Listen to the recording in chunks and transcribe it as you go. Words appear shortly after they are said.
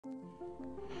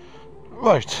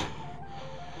Right,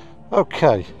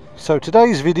 okay, so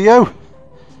today's video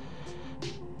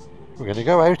we're going to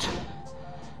go out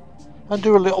and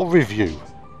do a little review.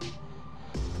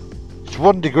 It's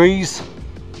 1 degrees,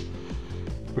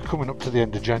 we're coming up to the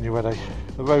end of January,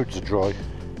 the roads are dry,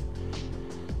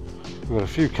 we've got a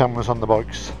few cameras on the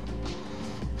bikes.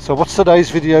 So what's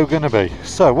today's video going to be?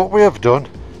 So what we have done,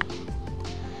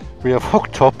 we have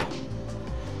hooked up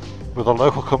with a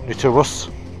local company to us,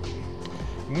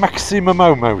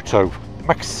 MaximoMoto.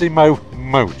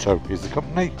 MaximoMoto is the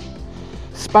company,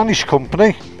 Spanish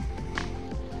company.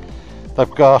 They've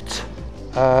got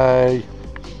a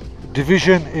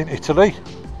division in Italy,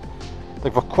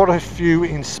 they've got quite a few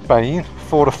in Spain,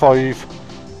 4 or 5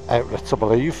 outlets I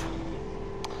believe,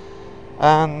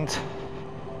 and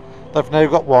they've now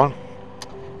got one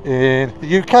in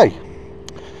the UK,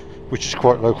 which is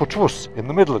quite local to us in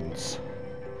the Midlands,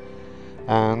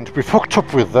 and we've hooked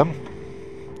up with them,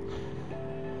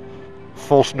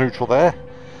 false neutral there.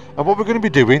 And what we're going to be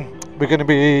doing, we're going to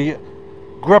be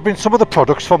grabbing some of the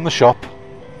products from the shop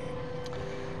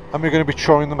and we're going to be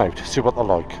trying them out, see what they're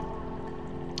like.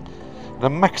 The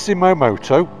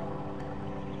MaximoMoto,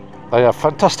 they have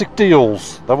fantastic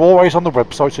deals, they're always on the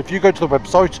website, so if you go to the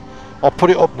website, I'll put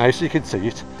it up now so you can see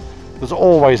it, there's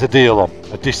always a deal on,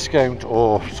 a discount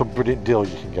or some brilliant deal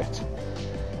you can get.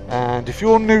 And if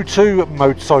you're new to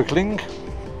motorcycling,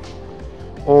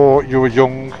 or you're a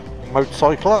young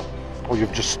motorcycler, or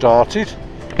you've just started,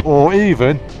 or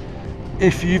even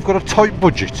if you've got a tight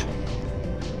budget.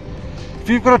 If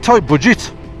you've got a tight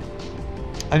budget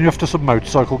and you're after some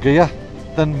motorcycle gear,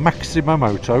 then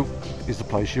MaximoMoto is the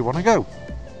place you want to go.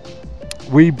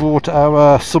 We bought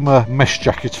our summer mesh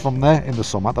jackets from there in the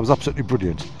summer, that was absolutely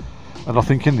brilliant. And I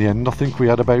think in the end, I think we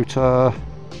had about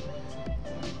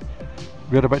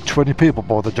 20 people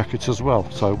buy the jackets as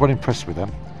well, so we're impressed with them.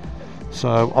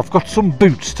 So I've got some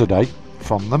boots today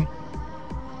from them,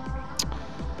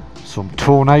 some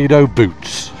Tornado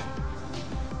boots.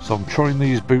 So I'm trying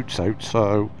these boots out,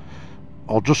 so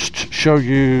I'll just show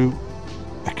you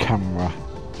a camera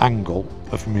angle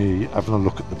of me having a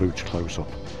look at the boots close up.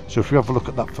 So if you have a look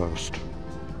at that first.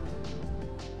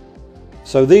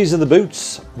 So these are the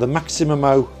boots, the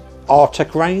MaximoMo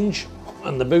RTech range,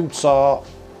 and the boots are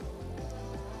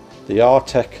the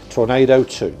RTech Tornado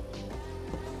 2.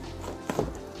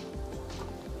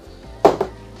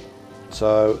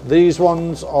 So these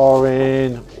ones are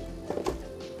in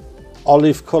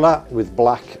olive colour with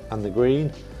black and the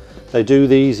green. They do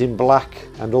these in black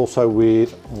and also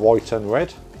with white and red.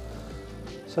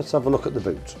 So let's have a look at the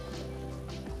boot.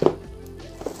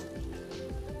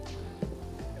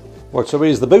 Right, so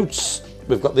here's the boots.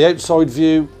 We've got the outside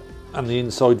view and the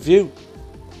inside view.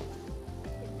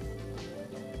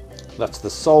 That's the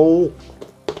sole.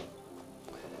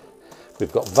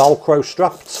 We've got Velcro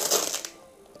straps.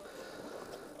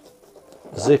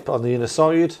 Zip on the inner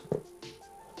side,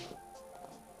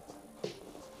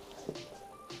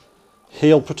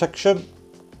 heel protection,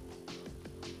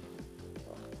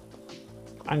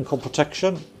 ankle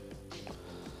protection,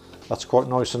 that's quite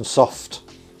nice and soft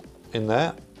in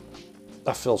there,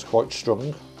 that feels quite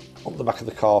strong, up the back of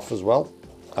the calf as well,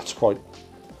 that's quite,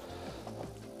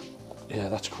 yeah,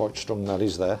 that's quite strong, that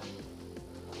is there.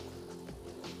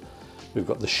 We've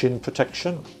got the shin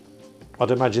protection.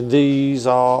 I'd imagine these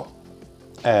are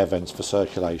air vents for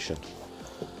circulation,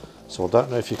 so I don't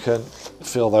know if you can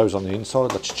feel those on the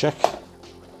inside. Let's check.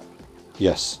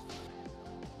 Yes,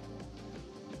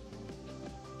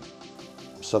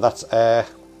 so that's air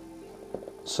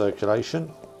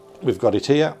circulation. We've got it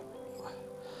here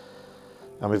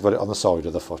and we've got it on the side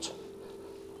of the foot.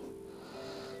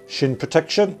 Shin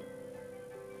protection,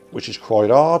 which is quite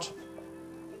hard,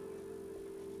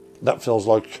 that feels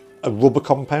like a rubber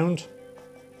compound.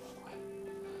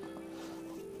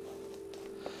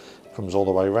 Comes all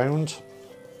the way around.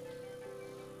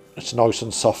 It's nice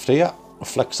and soft here,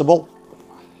 flexible.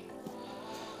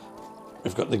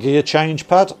 We've got the gear change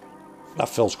pad, that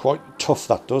feels quite tough,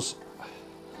 that does.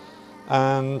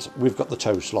 And we've got the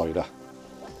toe slider.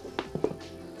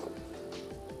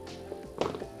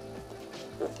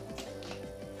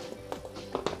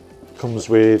 Comes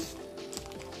with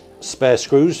spare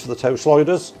screws for the toe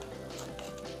sliders,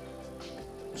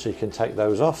 so you can take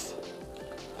those off.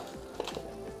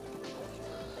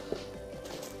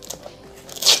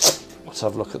 Let's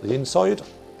have a look at the inside.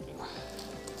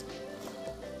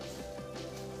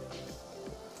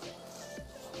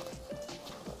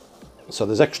 So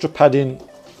there's extra padding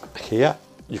here,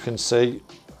 you can see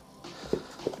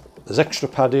there's extra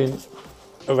padding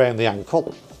around the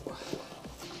ankle.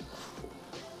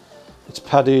 It's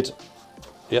padded,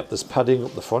 yep, there's padding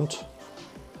up the front.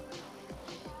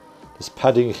 There's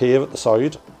padding here at the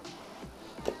side.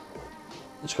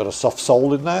 It's got a soft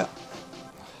sole in there.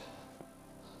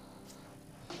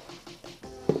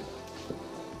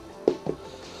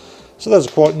 So those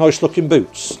are quite nice looking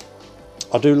boots.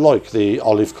 I do like the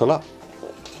olive colour.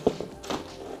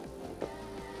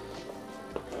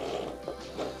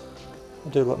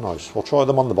 They do look nice. We'll try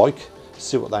them on the bike,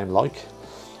 see what they're like.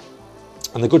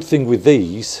 And the good thing with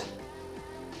these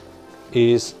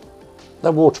is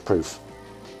they're waterproof.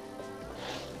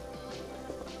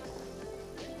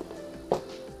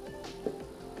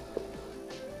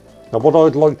 Now what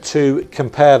I'd like to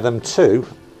compare them to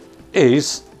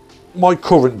is my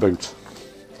current boot.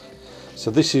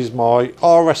 So this is my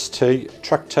RST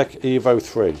TrackTech Evo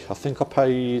 3. I think I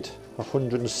paid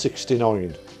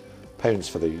 £169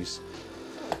 for these.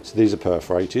 So these are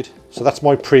perforated. So that's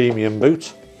my premium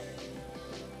boot.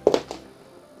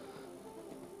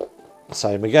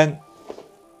 Same again.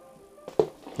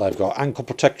 They've got ankle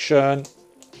protection,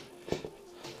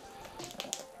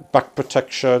 back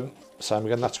protection. Same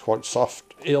again, that's quite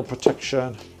soft. Heel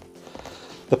protection.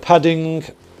 The padding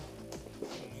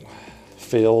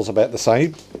feels about the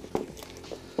same.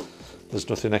 There's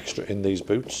nothing extra in these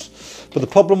boots. But the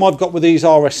problem I've got with these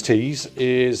RSTs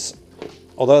is,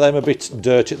 although they're a bit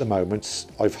dirty at the moment,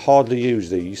 I've hardly used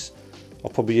these.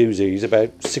 I'll probably use these about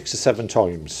 6 or 7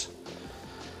 times.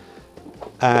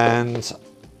 And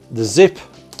the zip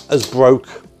has broke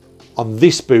on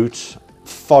this boot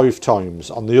 5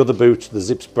 times. On the other boot, the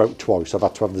zip's broke twice. I've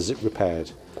had to have the zip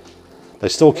repaired. They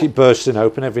still keep bursting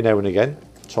open every now and again,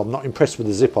 so I'm not impressed with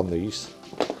the zip on these.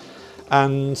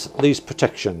 And these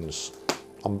protections.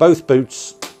 On both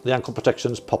boots, the ankle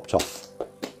protections popped off.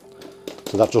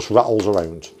 So that just rattles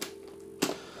around.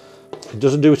 It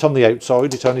doesn't do it on the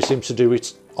outside, it only seems to do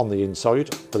it on the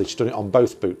inside, but it's done it on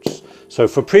both boots. So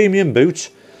for a premium boot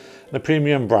and a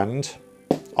premium brand,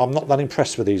 I'm not that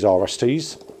impressed with these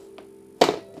RSTs.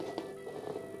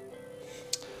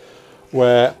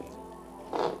 Where,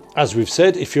 as we've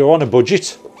said, if you're on a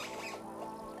budget,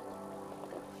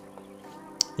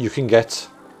 you can get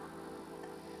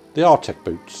the RTech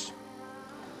boots.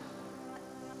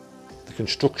 The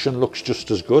construction looks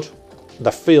just as good.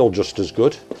 They feel just as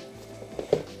good.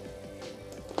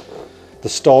 The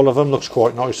style of them looks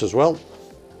quite nice as well.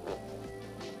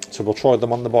 So we'll try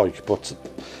them on the bike. But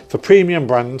for premium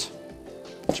brand,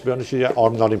 to be honest with you,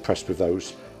 I'm not impressed with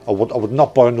those. I would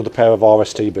not buy another pair of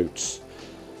RST boots.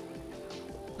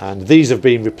 And these have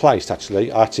been replaced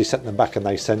actually. I actually sent them back and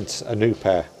they sent a new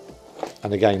pair.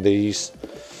 And again, these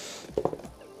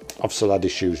I've still had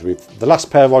issues with. The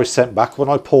last pair I sent back, when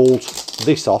I pulled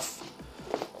this off,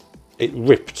 it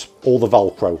ripped all the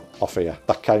Velcro off here.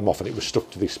 That came off and it was stuck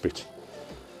to this bit.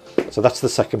 So that's the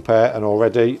second pair, and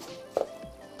already,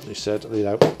 he said, you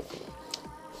know,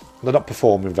 they're not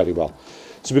performing very well.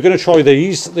 So we're going to try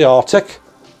these, the RTech.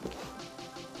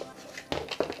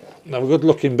 Now a good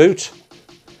looking boot.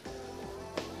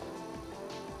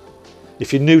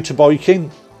 If you're new to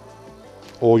biking,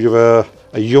 or you're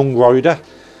a young rider,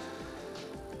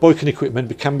 biking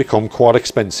equipment can become quite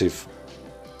expensive.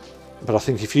 But I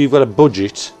think if you've got a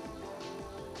budget,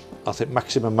 I think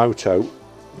MaximoMoto,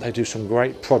 they do some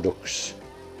great products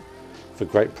for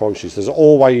great prices. There's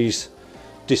always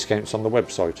discounts on the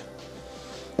website.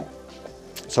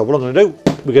 So what I'm going to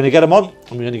do, we're going to get them on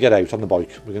and we're going to get out on the bike.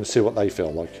 We're going to see what they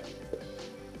feel like.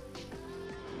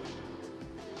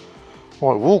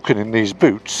 Right, walking in these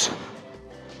boots,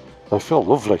 they feel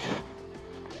lovely.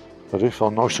 They do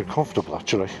feel nice and comfortable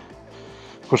actually.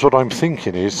 Because what I'm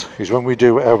thinking is when we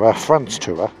do our France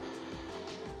tour,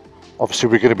 obviously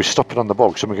we're going to be stopping on the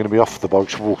bikes and we're going to be off the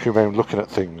bikes, walking around looking at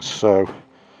things. So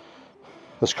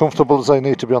as comfortable as they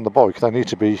need to be on the bike, they need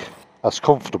to be as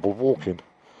comfortable walking.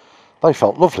 They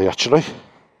felt lovely actually.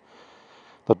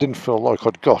 They didn't feel like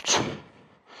I'd got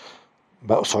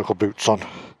motorcycle boots on.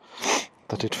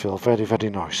 They did feel very, very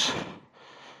nice.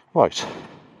 Right.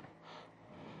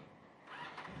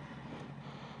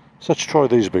 So let's try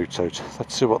these boots out.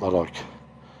 Let's see what they're like.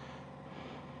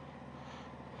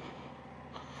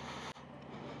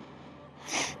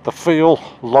 They feel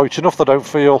light enough, they don't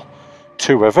feel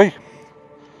too heavy.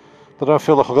 They don't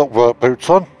feel like I've got work boots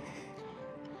on.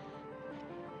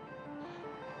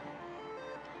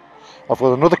 I've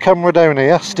got another camera down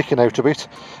here sticking out a bit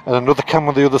and another camera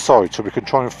on the other side so we can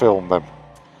try and film them.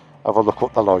 Have a look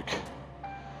what they're like.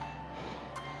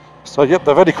 So yep,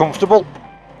 they're very comfortable.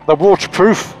 They're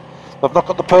waterproof. They've not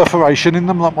got the perforation in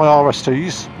them like my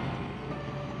RSTs.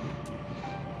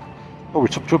 Oh,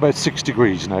 it's up to about 6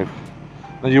 degrees now.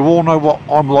 Now you all know what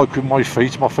I'm like with my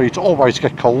feet. My feet always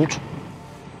get cold.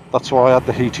 That's why I had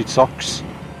the heated socks.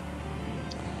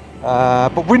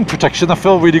 But wind protection, they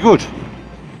feel really good.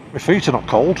 My feet are not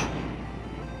cold.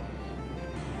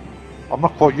 I'm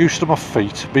not quite used to my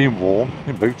feet being warm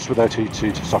in boots without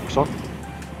heated socks on.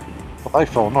 But they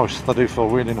feel nice, they do feel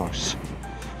really nice.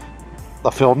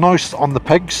 They feel nice on the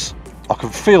pegs. I can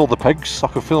feel the pegs, I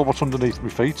can feel what's underneath my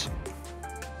feet.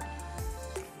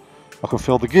 I can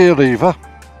feel the gear lever.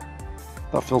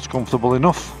 That feels comfortable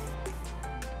enough.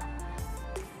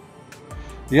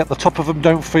 Yet the top of them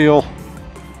doesn't feel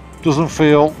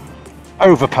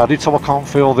over padded, so I can't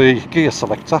feel the gear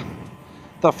selector.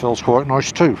 That feels quite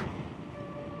nice too.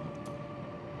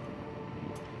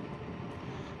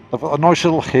 They've got a nice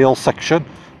little heel section,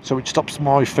 so it stops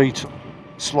my feet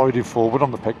sliding forward on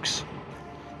the pegs.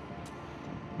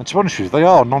 And to be honest with you, they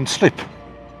are non-slip.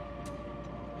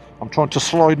 I'm trying to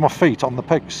slide my feet on the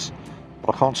pegs,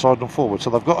 but I can't slide them forward, so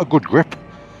they've got a good grip.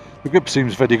 The grip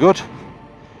seems very good.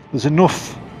 There's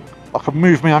enough, I can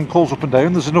move my ankles up and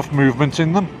down, there's enough movement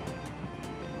in them.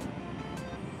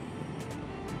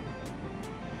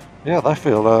 Yeah, they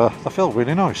feel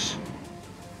really nice.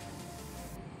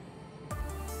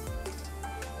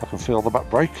 I can feel the back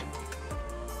brake.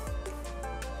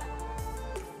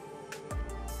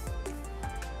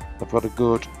 They've got a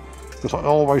good, because I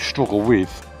always struggle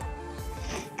with,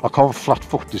 I can't flat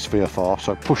foot this VFR,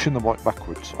 so pushing the bike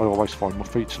backwards, I always find my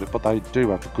feet slip, but they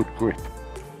do have a good grip.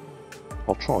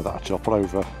 I'll try that actually, I'll pull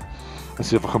over and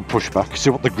see if I can push back, see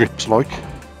what the grip's like.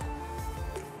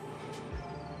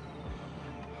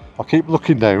 I keep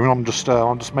looking down, I'm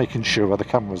just making sure the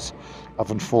cameras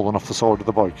haven't fallen off the side of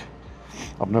the bike.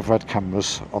 I've never had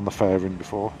cameras on the fairing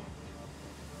before.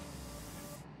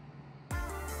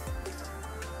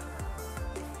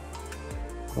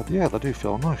 But yeah, they do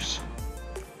feel nice.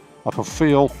 I can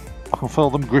feel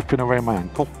them gripping around my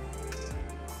ankle.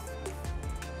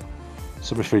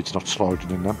 So my feet's not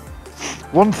sliding in them.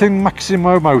 One thing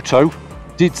MaximoMoto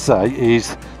did say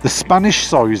is the Spanish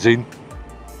sizing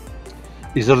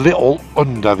is a little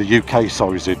under the UK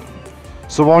sizing.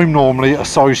 So I'm normally a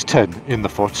size 10 in the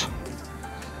foot.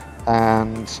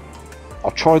 And I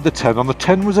tried the 10, and the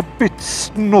 10 was a bit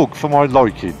snug for my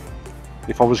liking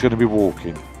if I was going to be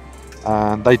walking.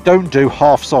 And they don't do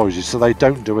half sizes, so they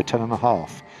don't do a 10.5.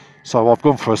 So I've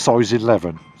gone for a size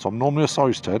 11. So I'm normally a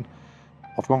size 10.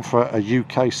 I've gone for a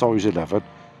UK size 11,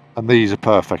 and these are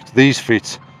perfect. These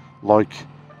fit like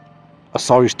a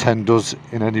size 10 does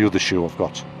in any other shoe I've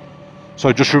got.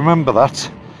 So just remember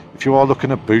that if you are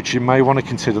looking at boots, you may want to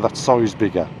consider that size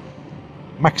bigger.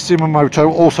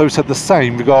 MaximoMoto also said the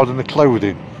same regarding the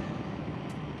clothing.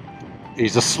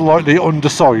 He's a slightly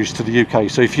undersized to the UK,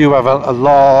 so if you have a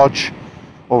large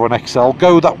or an XL,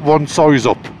 go that one size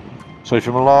up. So if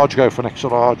you're a large, go for an extra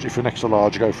large. If you're an extra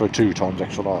large, go for a 2 times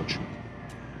extra large.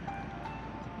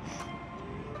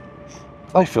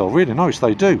 They feel really nice,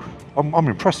 they do. I'm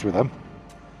impressed with them.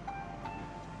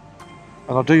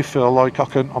 And I do feel like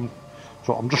I'm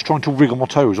just trying to wiggle my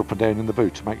toes up and down in the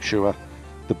boot to make sure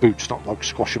the boot's not like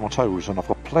squashing my toes, and I've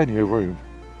got plenty of room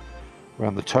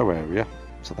around the toe area,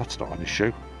 so that's not an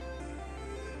issue.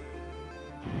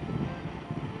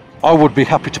 I would be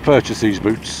happy to purchase these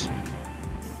boots.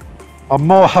 I'm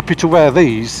more happy to wear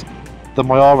these than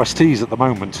my RSTs at the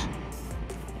moment,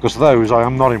 because those I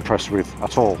am not impressed with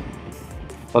at all.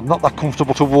 They're not that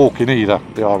comfortable to walk in either,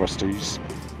 the RSTs.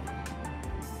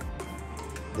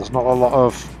 There's not a lot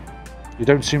of, you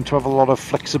don't seem to have a lot of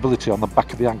flexibility on the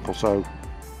back of the ankle, so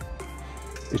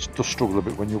it does struggle a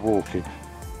bit when you're walking.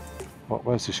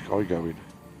 Where's this guy going?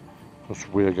 Because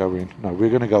we're going, no, we're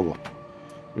going to go up.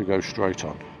 We go straight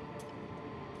on.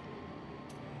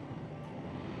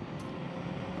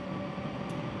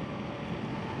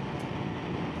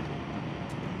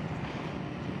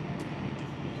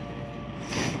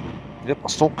 Yep, I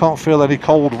still can't feel any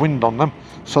cold wind on them,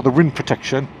 so the wind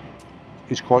protection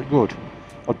is quite good.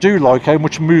 I do like how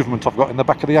much movement I've got in the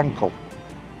back of the ankle.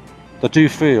 They do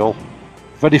feel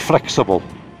very flexible.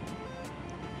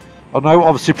 I know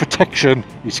obviously protection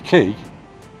is key,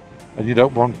 and you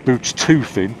don't want boots too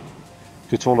thin.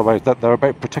 It's all about that, they're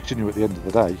about protecting you at the end of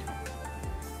the day.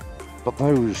 But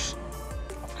those,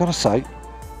 I've got to say,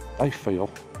 they feel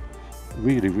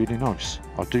really, really nice.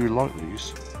 I do like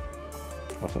these.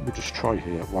 Right, let me just try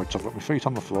here. Right, so I've got my feet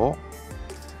on the floor.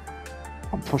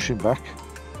 I'm pushing back.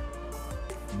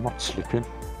 I'm not slipping.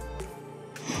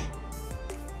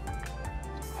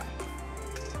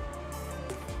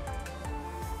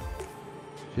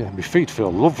 Yeah, my feet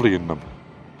feel lovely in them.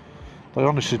 They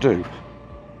honestly do.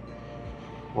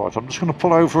 Right, I'm just going to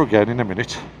pull over again in a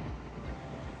minute,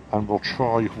 and we'll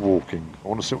try walking. I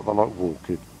want to see what they're like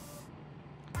walking.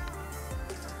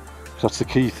 That's the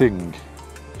key thing.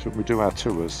 So when we do our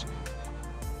tours,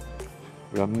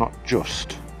 We are not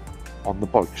just on the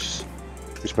bikes.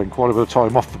 We spend quite a bit of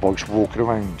time off the bikes walking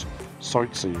around,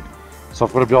 sightseeing. So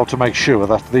I've got to be able to make sure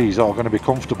that these are going to be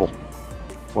comfortable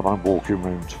when I'm walking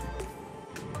around.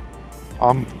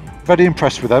 I'm very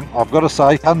impressed with them. I've got to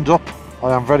say, hand up,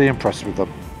 I am very impressed with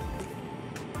them.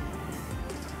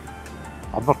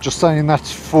 I'm not just saying that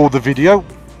for the video.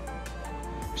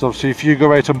 So obviously if you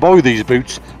go out and buy these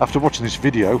boots after watching this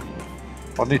video,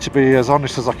 I need to be as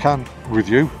honest as I can with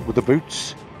you with the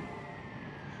boots.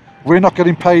 We're not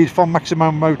getting paid from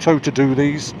MaximoMoto to do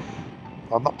these.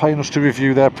 I'm not paying us to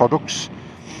review their products.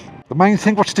 The main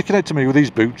thing what's sticking out to me with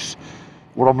these boots,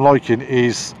 what I'm liking,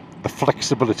 is the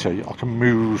flexibility. I can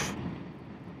move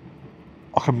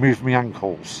my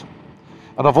ankles.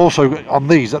 And I've also, on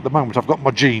these at the moment, I've got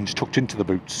my jeans tucked into the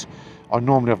boots. I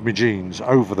normally have my jeans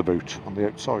over the boot on the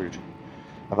outside,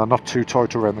 and they're not too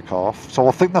tight around the calf. So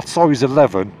I think that size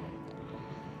 11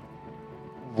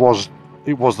 was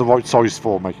the right size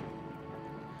for me.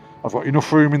 I've got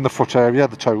enough room in the foot area,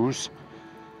 the toes.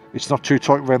 It's not too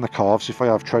tight around the calves if I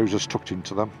have trousers tucked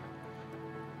into them.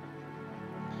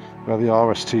 Where the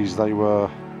RSTs,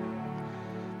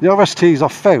 the RSTs I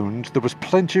found there was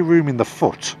plenty of room in the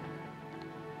foot,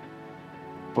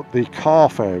 but the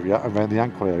calf area around the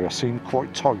ankle area seemed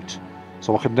quite tight,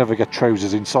 so I could never get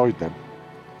trousers inside them.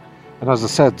 And as I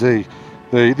said, the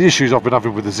issues I've been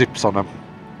having with the zips on them,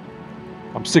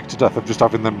 I'm sick to death of just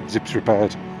having them zips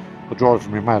repaired. They're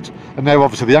driving me mad. And now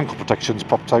obviously the ankle protection's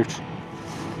popped out.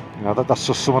 You know, that's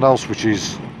just someone else which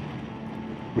is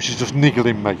just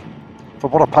niggling me for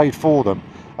what I paid for them.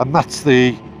 And that's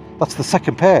the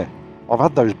second pair. I've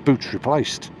had those boots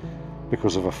replaced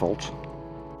because of a fault.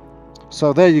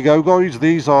 So there you go, guys.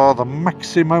 These are the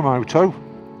MaximoMoto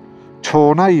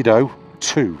Tornado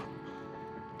 2.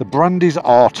 The brand is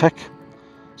RTech,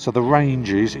 so the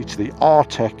range is, it's the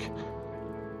RTech,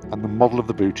 and the model of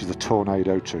the boot is the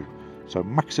Tornado 2. So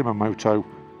MaximoMoto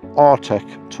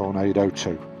RTech Tornado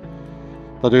 2.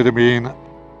 They do them in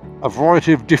a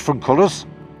variety of different colours.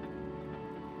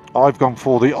 I've gone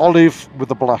for the olive with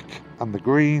the black and the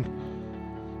green.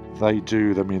 They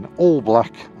do them in all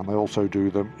black, and they also do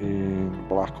them in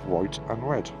black, white and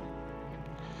red.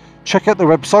 Check out the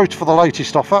website for the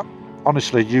latest offer.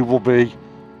 Honestly, you will be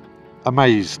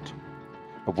amazed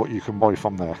at what you can buy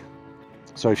from there.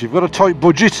 So if you've got a tight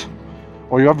budget,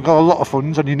 or you haven't got a lot of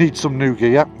funds and you need some new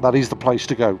gear, that is the place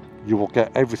to go. You will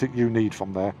get everything you need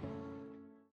from there.